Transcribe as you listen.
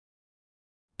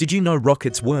Did you know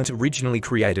rockets weren't originally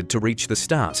created to reach the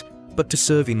stars, but to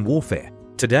serve in warfare?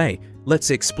 Today, let's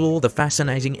explore the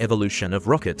fascinating evolution of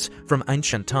rockets from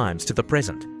ancient times to the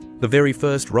present. The very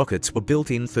first rockets were built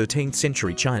in 13th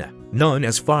century China. Known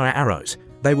as fire arrows,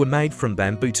 they were made from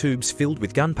bamboo tubes filled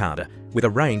with gunpowder, with a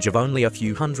range of only a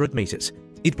few hundred meters.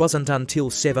 It wasn't until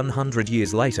 700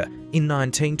 years later, in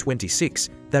 1926,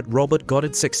 that Robert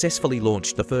Goddard successfully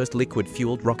launched the first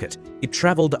liquid-fueled rocket. It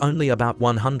traveled only about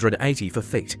 184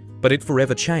 feet, but it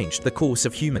forever changed the course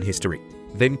of human history.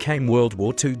 Then came World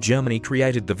War II. Germany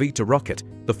created the Vita Rocket,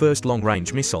 the first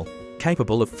long-range missile,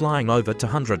 capable of flying over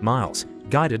 200 miles,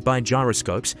 guided by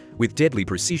gyroscopes with deadly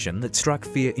precision that struck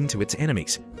fear into its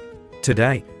enemies.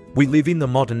 Today, we live in the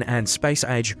modern and space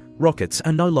age. Rockets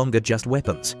are no longer just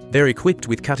weapons. They're equipped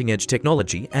with cutting-edge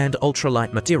technology and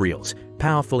ultralight materials,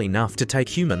 powerful enough to take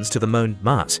humans to the moon,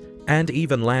 Mars, and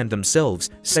even land themselves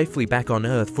safely back on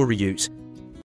Earth for reuse.